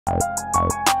Yo,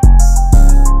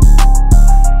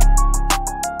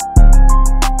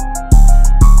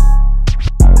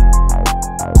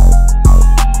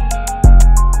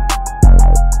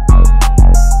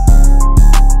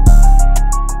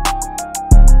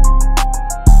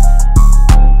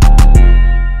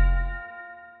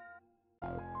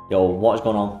 what is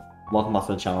going on? Welcome back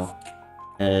to the channel.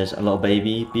 There's a little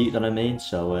baby beat that I made,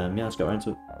 so yeah, let's get right into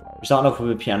it. We're starting off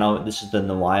with a piano. This is the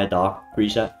Wire Dark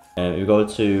preset. We go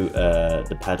to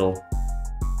the pedal,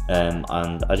 and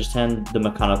I just turned the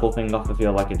mechanical thing off. I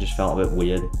feel like it just felt a bit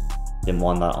weird. Didn't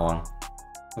want that on.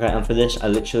 Okay, and for this, I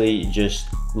literally just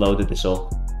loaded this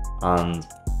up and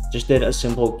just did a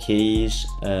simple keys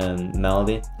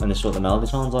melody, and this is what the melody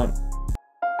sounds like.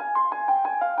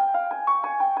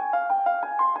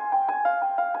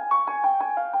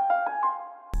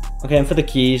 Okay, and for the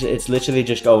keys, it's literally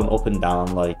just going up and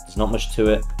down, like, there's not much to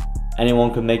it.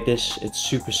 Anyone can make this. It's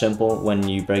super simple when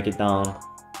you break it down.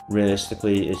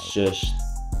 Realistically, it's just,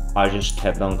 I just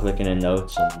kept on clicking in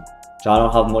notes, and so I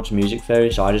don't have much music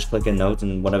theory, so I just click in notes,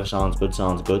 and whatever sounds good,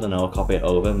 and I'll copy it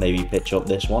over, maybe pitch up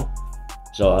this one.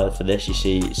 So for this, you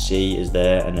see C is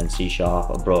there, and then C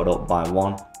sharp, I brought it up by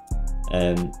 1.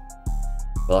 But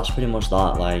that's pretty much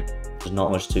that, like, there's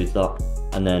not much to that.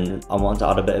 And then I want to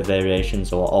add a bit of variation,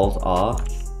 so Alt R,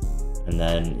 and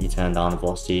then you turn down the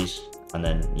velocities, and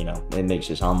then, you know, it makes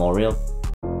it sound more real.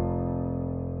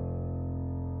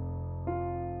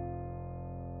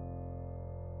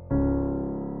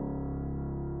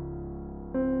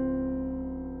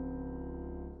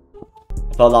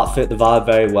 I felt that fit the vibe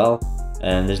very well,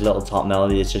 and this little top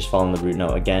melody is just following the root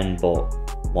note again, but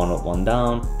 1 up, 1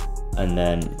 down, and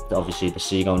then obviously the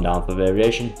C going down for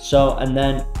variation. So, and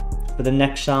then for the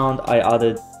next sound, I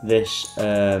added this,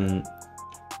 I'm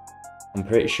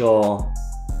pretty sure,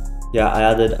 yeah, I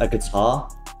added a guitar,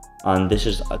 and this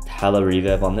is a hella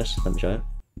reverb on this. Let me show you.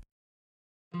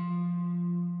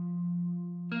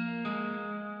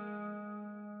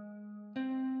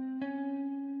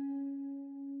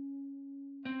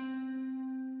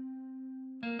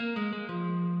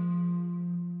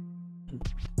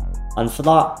 And for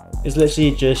that, it's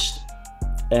literally just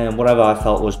whatever I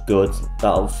felt was good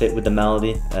that'll fit with the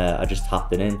melody. I just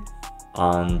tapped it in,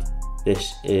 and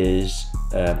this is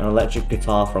an electric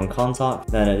guitar from Contact.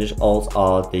 Then I just Alt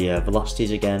R the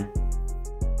velocities again.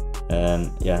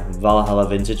 Yeah, Valhalla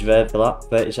vintage verb for that,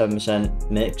 37%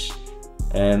 mix.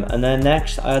 And then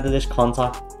next I added this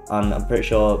Contact, and I'm pretty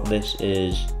sure this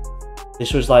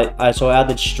was like, so I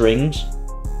added strings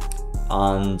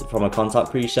and from a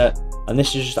Contact preset. And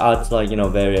this just adds, like, you know,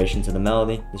 variation to the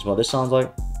melody. This is what this sounds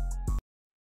like.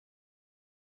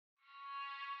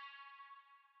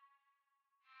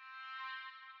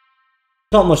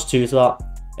 Not much to that.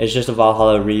 It's just a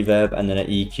Valhalla reverb, and then it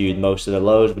EQ'd most of the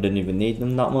lows. We didn't even need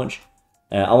them that much.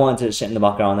 I wanted to sit in the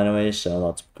background anyways, so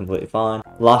that's completely fine.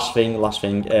 Last thing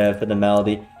for the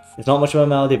melody. It's not much of a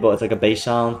melody, but it's like a bass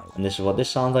sound, and this is what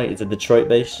this sounds like. It's a Detroit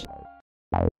bass.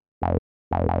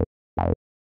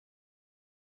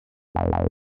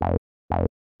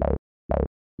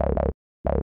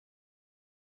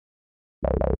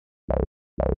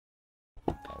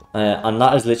 And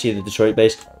that is literally the Detroit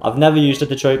bass. I've never used a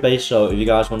Detroit bass, so if you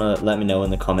guys want to let me know in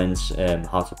the comments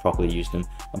how to properly use them.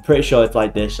 I'm pretty sure it's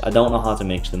like this. I don't know how to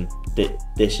mix them.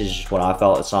 This is just what I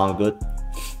felt it sounded good.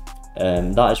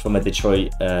 That is from a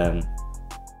Detroit pack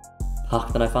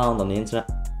that I found on the internet.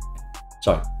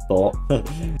 Sorry, bought.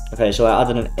 Okay, so I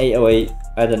added an 808,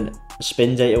 I added a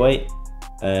spins 808,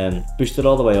 boosted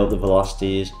all the way up the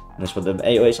velocities, and that's what the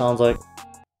 808 sounds like.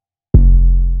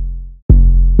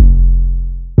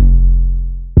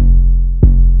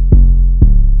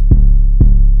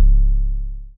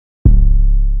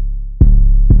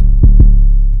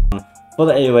 For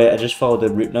the 808, I just followed the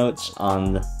root notes,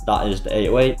 and that is the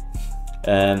 808.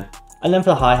 And then for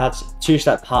the hi-hats,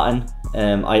 2-step pattern,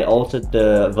 I altered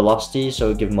the velocity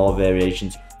so it give more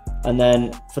variations. And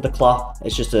then for the clap,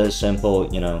 it's just a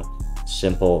simple, you know,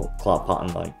 simple clap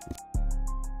pattern, like.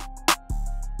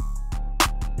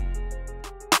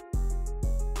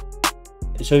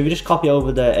 So if you just copy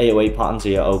over the 808 pattern to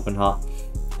your open hat,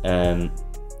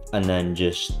 and then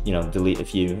just, you know, delete a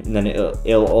few, and then it'll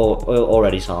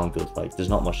already sound good. Like, there's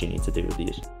not much you need to do with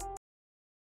these.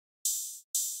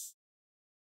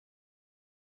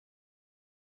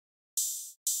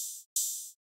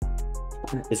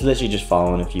 It's literally just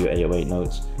following a few 808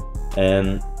 notes. I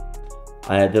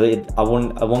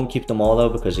won't keep them all though,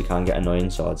 because it can get annoying,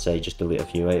 so I'd say just delete a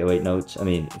few 808 notes,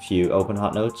 a few open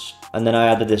hat notes. And then I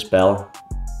added this bell.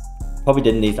 Probably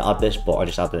didn't need to add this, but I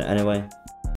just added it anyway.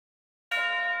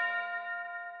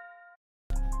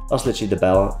 That's literally the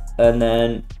bell. And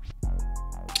then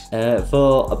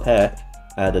For a pick,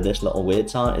 I added this little weird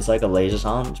sound. It's like a laser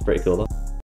sound. It's pretty cool though.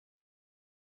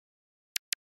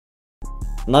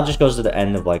 And that just goes to the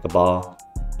end of like a bar.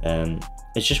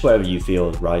 It's just whatever you feel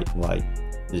is right. Like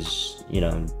this, you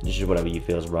know, this is whatever you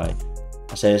feel is right.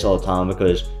 I say this all the time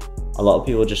because a lot of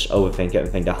people just overthink it and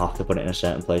think they have to put it in a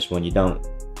certain place when you don't.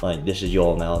 Like, this is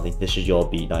your melody, this is your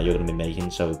beat that you're gonna be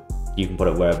making, so you can put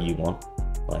it wherever you want.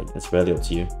 Like, it's really up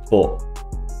to you. But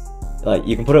like,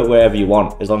 you can put it wherever you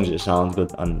want as long as it sounds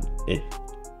good and it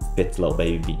fits Lil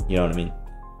Baby beat, you know what I mean?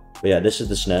 But yeah, this is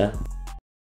the snare.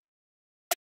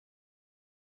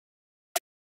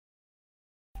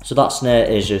 So that snare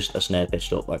is just a snare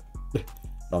pitched up, like,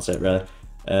 that's it really.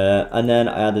 And then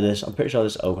I added this, I'm pretty sure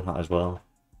this is open hat as well.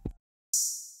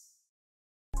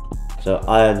 So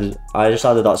I just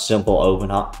added that simple open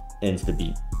hat into the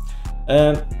beat.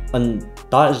 And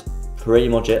that is pretty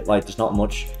much it, like there's not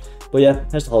much. But yeah,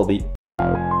 here's the whole beat.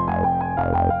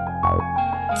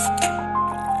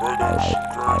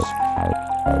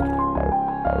 Melodies.